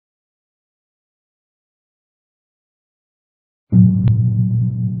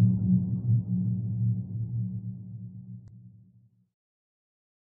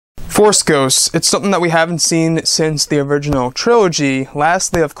Force Ghosts, it's something that we haven't seen since the original trilogy.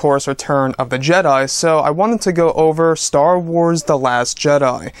 Lastly, of course, Return of the Jedi, so I wanted to go over Star Wars The Last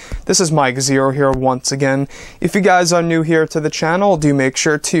Jedi. This is Mike Zero here once again. If you guys are new here to the channel, do make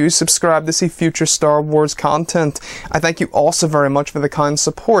sure to subscribe to see future Star Wars content. I thank you also very much for the kind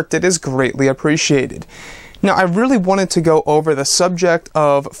support. It is greatly appreciated. Now, I really wanted to go over the subject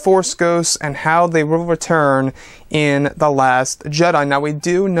of Force Ghosts and how they will return in The Last Jedi. Now, we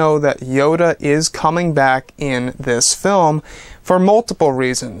do know that Yoda is coming back in this film for multiple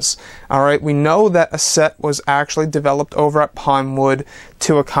reasons. Alright, we know that a set was actually developed over at Pinewood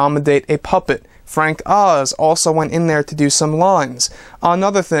to accommodate a puppet. Frank Oz also went in there to do some lines.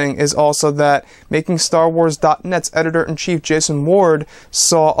 Another thing is also that MakingStarWars.net's editor-in-chief Jason Ward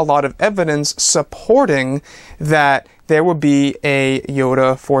saw a lot of evidence supporting that there would be a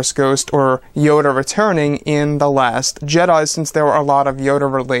Yoda Force Ghost or Yoda returning in The Last Jedi, since there were a lot of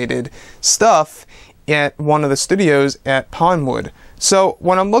Yoda-related stuff at one of the studios at Pinewood. So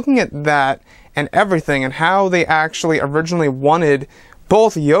when I'm looking at that and everything and how they actually originally wanted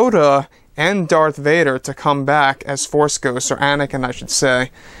both Yoda and Darth Vader to come back as Force Ghosts, or Anakin I should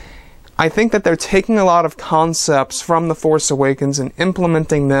say, I think that they're taking a lot of concepts from The Force Awakens and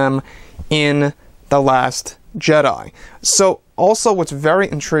implementing them in The Last Jedi. So also what's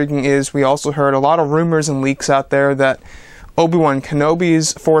very intriguing is we also heard a lot of rumors and leaks out there that Obi Wan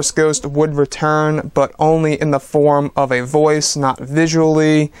Kenobi's Force Ghost would return, but only in the form of a voice, not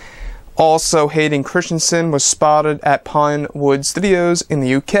visually. Also, Hayden Christensen was spotted at Pinewood Studios in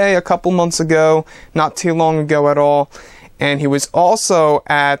the UK a couple months ago, not too long ago at all, and he was also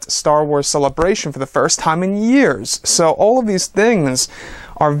at Star Wars Celebration for the first time in years. So all of these things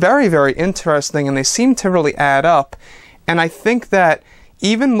are very, very interesting, and they seem to really add up. And I think that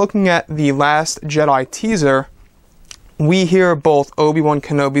even looking at the Last Jedi teaser, we hear both Obi Wan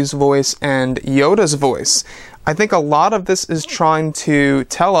Kenobi's voice and Yoda's voice. I think a lot of this is trying to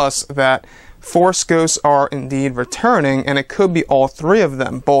tell us that Force Ghosts are indeed returning, and it could be all three of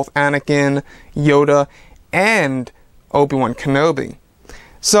them, both Anakin, Yoda, and Obi Wan Kenobi.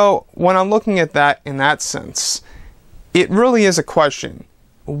 So when I'm looking at that in that sense, it really is a question.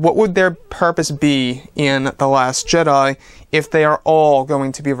 What would their purpose be in The Last Jedi if they are all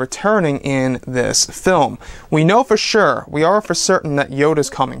going to be returning in this film? We know for sure, we are for certain that Yoda's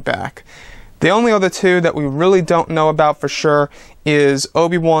coming back. The only other two that we really don't know about for sure is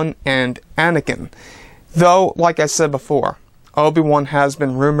Obi-Wan and Anakin. Though, like I said before, Obi-Wan has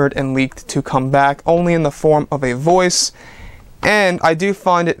been rumored and leaked to come back only in the form of a voice, and I do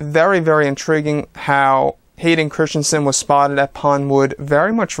find it very, very intriguing how Hayden Christensen was spotted at Pinewood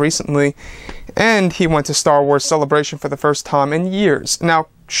very much recently, and he went to Star Wars Celebration for the first time in years. Now,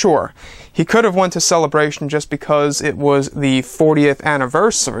 sure, he could have went to Celebration just because it was the 40th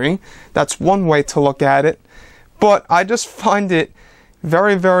anniversary. That's one way to look at it. But I just find it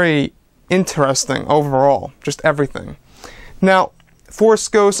very, very interesting overall. Just everything. Now, Force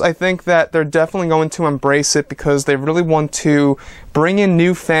Ghosts, I think that they're definitely going to embrace it because they really want to bring in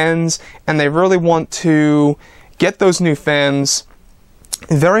new fans, and they really want to get those new fans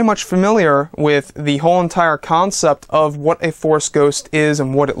very much familiar with the whole entire concept of what a Force Ghost is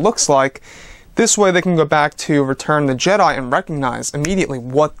and what it looks like. This way they can go back to Return of the Jedi and recognize immediately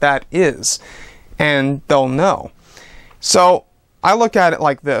what that is, and they'll know. So I look at it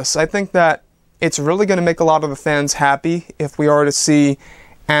like this. I think that it's really going to make a lot of the fans happy if we are to see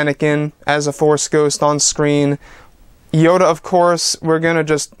Anakin as a Force Ghost on screen. Yoda, of course, we're going to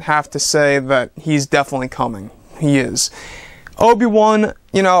just have to say that he's definitely coming. He is. Obi-Wan,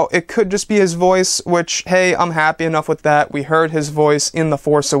 you know, it could just be his voice, which, hey, I'm happy enough with that. We heard his voice in The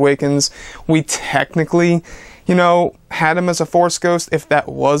Force Awakens. We technically, you know, had him as a Force Ghost if that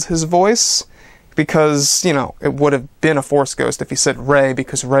was his voice, because, you know, it would have been a Force Ghost if he said Rey,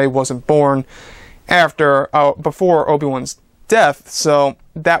 because Rey wasn't born before Obi-Wan's death, so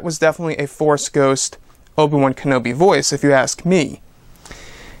that was definitely a Force Ghost Obi-Wan Kenobi voice, if you ask me.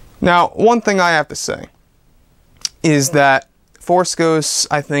 Now, one thing I have to say is that Force Ghosts,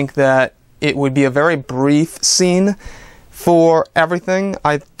 I think that it would be a very brief scene for everything.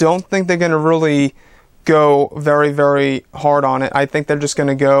 I don't think they're going to really go very, very hard on it. I think they're just going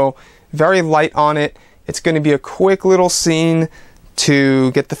to go very light on it. It's going to be a quick little scene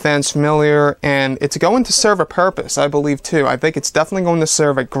to get the fans familiar, and it's going to serve a purpose, I believe, too. I think it's definitely going to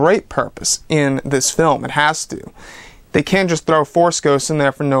serve a great purpose in this film. It has to. They can't just throw Force Ghosts in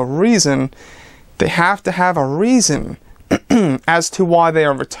there for no reason. They have to have a reason as to why they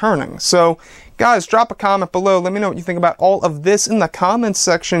are returning. So, guys, drop a comment below. Let me know what you think about all of this in the comments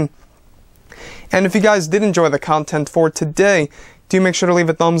section. And if you guys did enjoy the content for today, do make sure to leave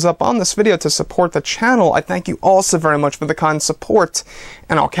a thumbs up on this video to support the channel. I thank you all so very much for the kind support,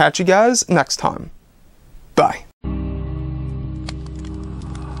 and I'll catch you guys next time. Bye.